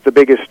The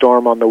biggest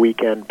storm on the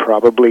weekend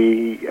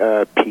probably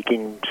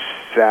peaking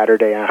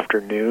Saturday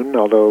afternoon,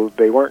 although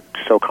they weren't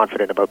so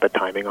confident about the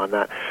timing on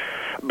that.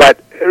 But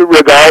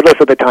regardless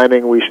of the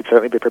timing, we should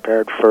certainly be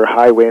prepared for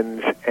high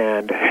winds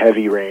and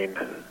heavy rain.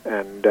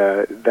 And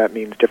that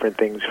means different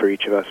things for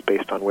each of us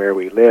based on where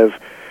we live.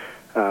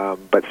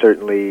 But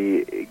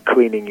certainly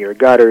cleaning your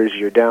gutters,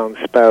 your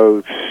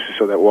downspouts,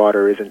 so that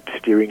water isn't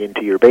steering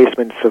into your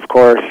basements, of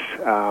course.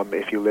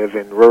 If you live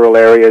in rural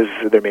areas,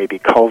 there may be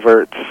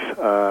culverts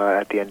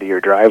at the end of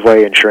your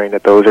driveway, ensuring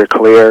that those are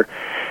clear.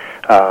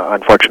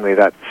 Unfortunately,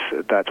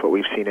 that's what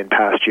we've seen in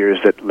past years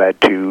that led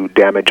to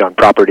damage on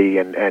property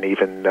and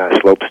even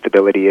slope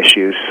stability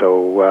issues.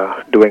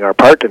 So doing our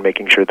part and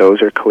making sure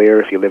those are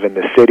clear. If you live in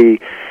the city,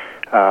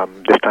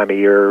 this time of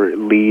year,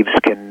 leaves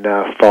can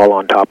fall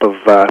on top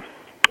of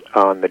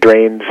on the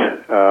drains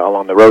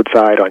along the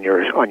roadside on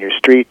your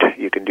street.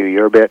 You can do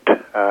your bit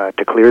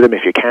to clear them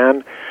if you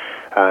can.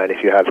 And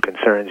if you have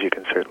concerns, you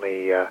can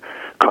certainly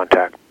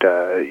contact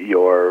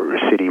your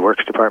city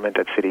works department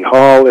at City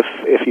Hall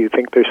if you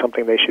think there's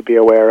something they should be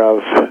aware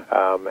of.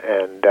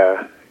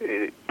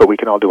 But we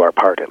can all do our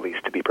part at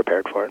least to be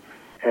prepared for it.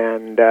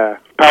 And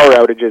power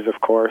outages,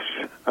 of course.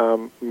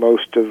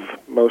 Most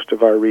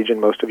of our region,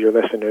 most of your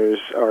listeners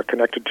are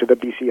connected to the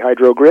BC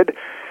Hydro grid.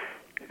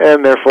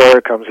 And therefore,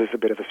 it comes as a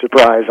bit of a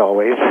surprise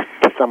always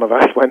to some of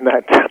us when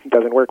that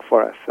doesn't work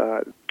for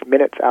us.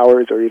 Minutes,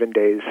 hours, or even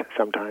days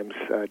sometimes,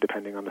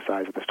 depending on the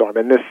size of the storm.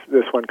 And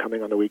this one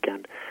coming on the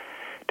weekend,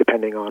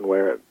 depending on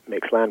where it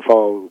makes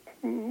landfall,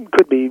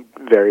 could be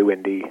very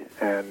windy,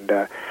 and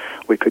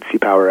we could see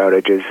power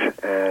outages,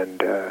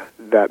 and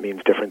that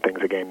means different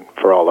things again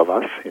for all of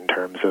us in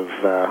terms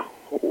of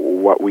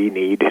what we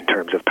need in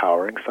terms of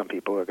powering. Some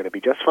people are going to be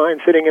just fine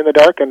sitting in the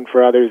dark, and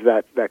for others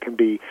that can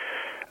be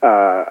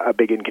a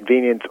big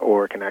inconvenience,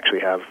 or can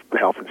actually have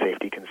health and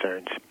safety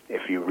concerns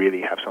if you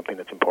really have something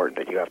that's important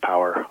that you have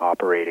power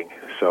operating.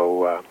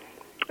 So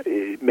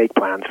make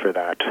plans for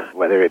that,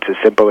 whether it's as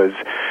simple as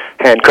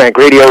hand crank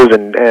radios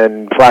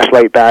and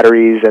flashlight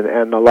batteries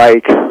and the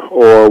like,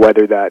 or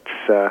whether that's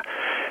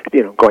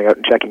going out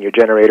and checking your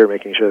generator,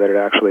 making sure that it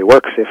actually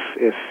works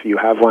if you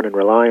have one, and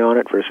rely on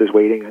it versus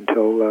waiting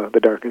until the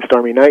dark and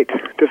stormy night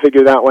to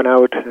figure that one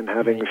out, and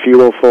having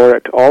fuel for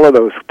it. All of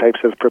those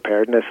types of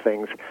preparedness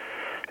things.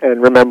 And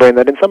remembering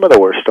that in some of the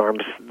worst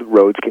storms, the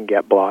roads can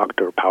get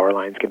blocked or power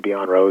lines can be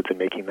on roads, and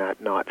making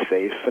that not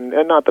safe and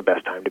not the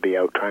best time to be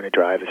out trying to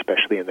drive,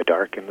 especially in the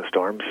dark in the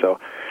storms. So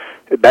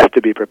it's best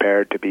to be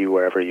prepared to be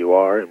wherever you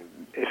are, and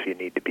if you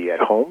need to be at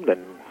home,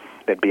 then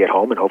be at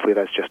home, and hopefully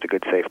that's just a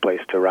good, safe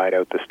place to ride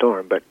out the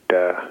storm. But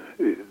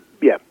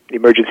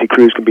emergency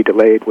crews can be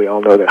delayed. We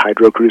all know that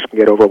hydro crews can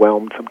get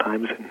overwhelmed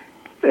sometimes,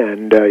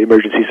 and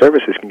emergency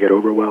services can get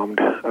overwhelmed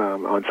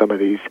on some of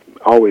these.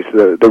 Always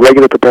the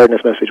regular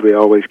preparedness message we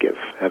always give: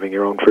 having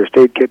your own first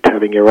aid kit,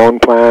 having your own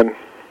plan,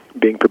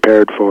 being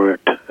prepared for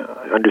it,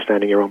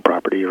 understanding your own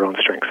property, your own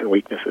strengths and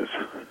weaknesses,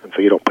 and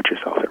so you don't put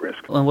yourself at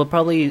risk. Well, we'll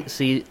probably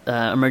see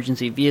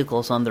emergency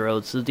vehicles on the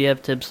road, so do you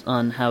have tips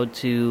on how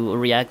to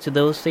react to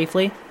those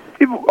safely?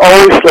 You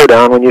always slow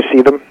down when you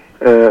see them.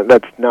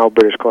 That's now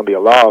British Columbia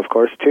law, of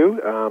course, too,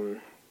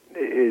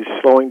 is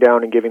slowing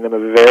down and giving them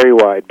a very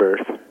wide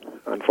berth.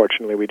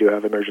 Unfortunately, we do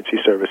have emergency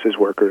services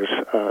workers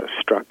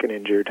struck and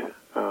injured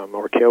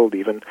or killed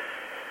even,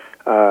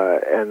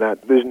 and that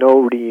there's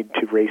no need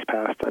to race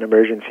past an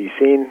emergency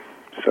scene,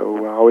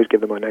 so always give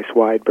them a nice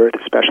wide berth,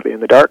 especially in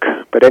the dark.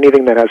 But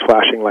anything that has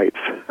flashing lights,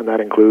 and that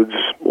includes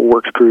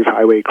works crews,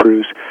 highway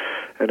crews,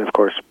 and of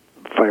course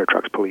fire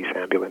trucks, police,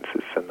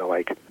 ambulances, and the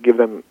like. Give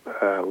them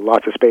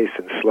lots of space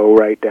and slow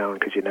right down,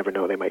 because you never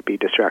know, they might be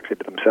distracted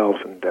themselves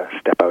and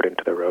step out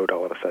into the road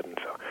all of a sudden.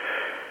 So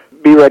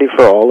be ready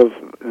for all of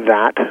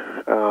that,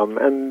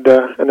 and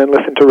then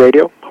listen to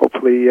radio.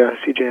 Hopefully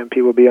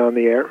CJMP will be on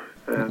the air.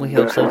 And, we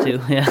hope so too,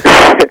 yeah.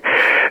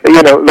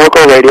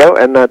 Local radio,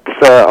 and that's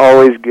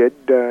always good,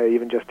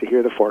 even just to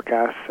hear the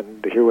forecasts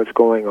and to hear what's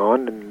going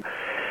on. And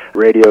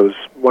radio's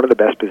one of the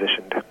best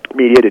positioned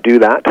media to do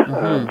that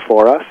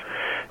for us.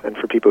 And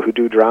for people who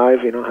do drive,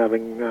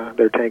 having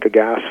their tank of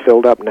gas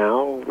filled up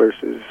now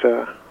versus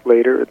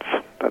later,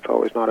 that's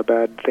always not a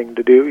bad thing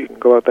to do. You can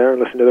go out there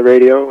and listen to the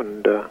radio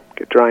and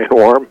get dry and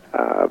warm.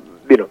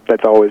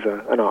 That's always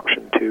an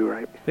option too,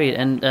 right? Great,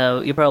 and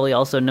you probably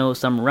also know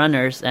some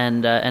runners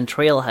and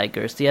trail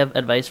hikers. Do you have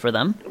advice for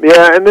them?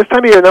 Yeah, and this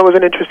time of year, that was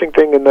an interesting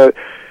thing in the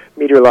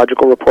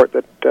meteorological report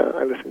that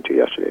I listened to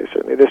yesterday.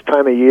 Certainly this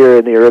time of year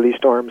in the early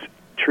storms,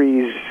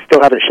 trees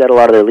still haven't shed a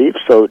lot of their leaves,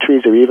 so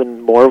trees are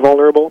even more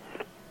vulnerable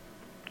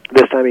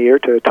this time of year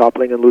to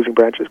toppling and losing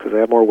branches, because they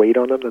have more weight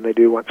on them than they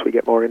do once we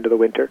get more into the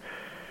winter.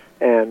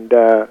 And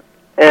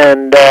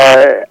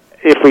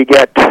if we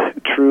get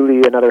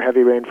truly another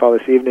heavy rainfall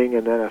this evening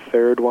and then a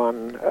third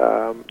one,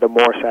 the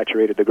more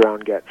saturated the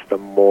ground gets, the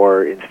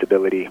more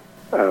instability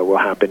will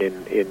happen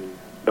in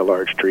the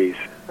large trees,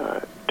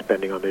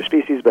 depending on their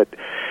species. But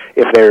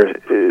if they're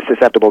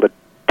susceptible to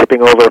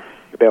tipping over,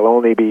 they'll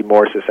only be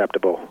more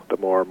susceptible the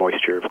more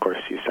moisture, of course,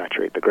 you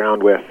saturate the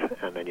ground with,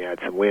 and then you add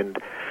some wind.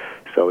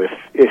 So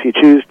if you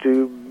choose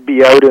to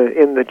be out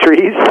in the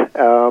trees,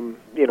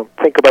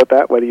 think about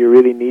that, whether you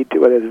really need to,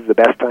 whether this is the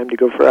best time to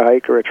go for a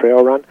hike or a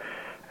trail run,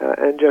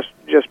 and just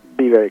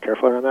be very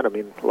careful around that. I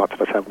mean, lots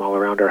of us have them all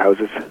around our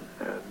houses,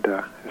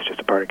 and it's just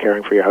a part of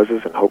caring for your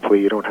houses, and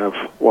hopefully you don't have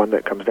one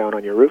that comes down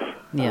on your roof.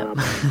 Yeah.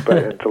 But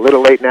it's a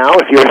little late now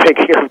if you're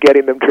thinking of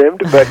getting them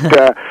trimmed, but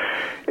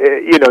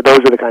those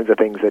are the kinds of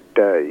things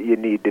that you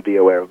need to be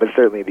aware of. But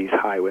certainly these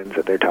high winds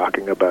that they're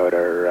talking about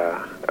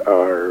are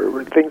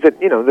things that,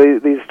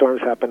 these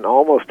storms happen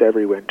almost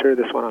every winter.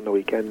 This one on the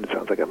weekend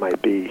sounds like it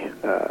might be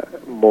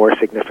more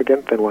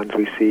significant than ones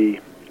we see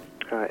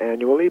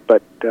annually,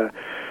 but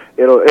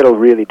it'll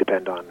really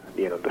depend on,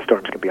 the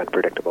storms can be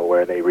unpredictable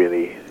where they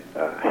really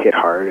hit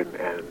hard,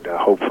 and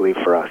hopefully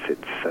for us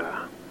it's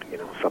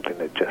something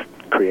that just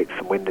creates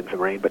some wind and some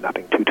rain, but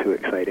nothing too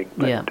exciting.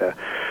 But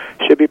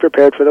should be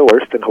prepared for the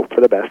worst and hope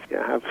for the best.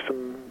 Yeah, have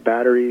some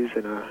batteries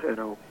and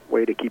a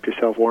way to keep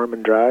yourself warm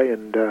and dry,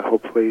 and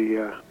hopefully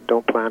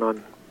don't plan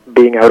on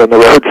being out on the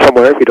road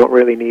somewhere if you don't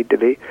really need to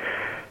be.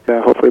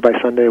 Hopefully by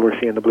Sunday we're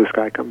seeing the blue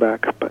sky come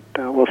back, but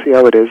we'll see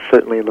how it is.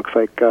 Certainly it looks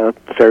like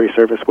ferry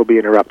service will be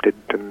interrupted,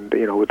 and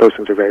those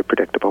things are very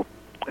predictable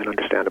and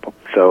understandable.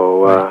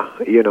 So,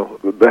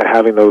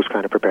 having those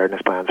kind of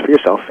preparedness plans for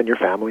yourself and your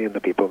family and the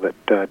people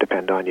that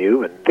depend on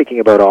you, and thinking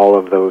about all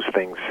of those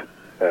things,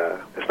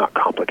 it's not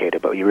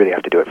complicated, but you really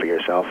have to do it for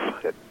yourself,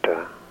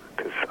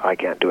 because I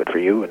can't do it for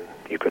you, and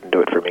you couldn't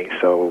do it for me.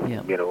 So,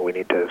 we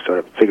need to sort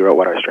of figure out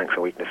what our strengths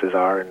and weaknesses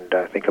are,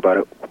 and think about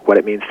it, what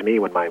it means to me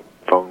when my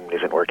phone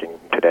isn't working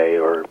today,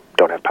 or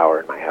don't have power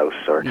in my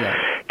house, or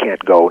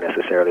can't go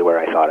necessarily where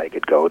I thought I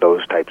could go.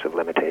 Those types of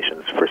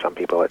limitations. For some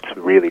people, it's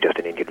really just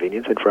an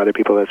inconvenience, and for other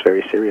people, that's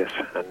very serious.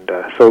 And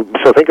so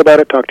think about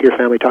it. Talk to your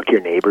family. Talk to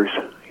your neighbors.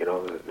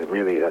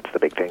 Really, that's the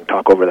big thing.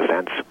 Talk over the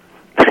fence.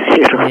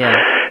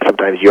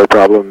 Sometimes your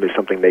problem is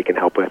something they can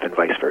help with, and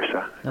vice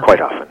versa. Quite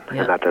often,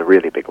 and that's a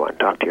really big one.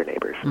 Talk to your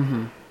neighbors.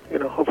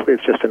 Mm-hmm. Hopefully,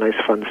 it's just a nice,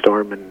 fun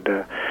storm,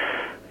 and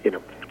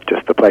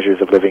just the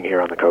pleasures of living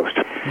here on the coast.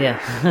 Yeah.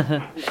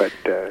 But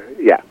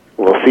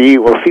we'll see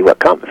what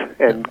comes,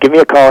 and give me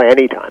a call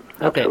anytime.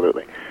 Okay.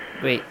 Absolutely.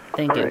 Great.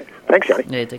 Thank you. Right. Thanks, Johnny. Yeah, take care.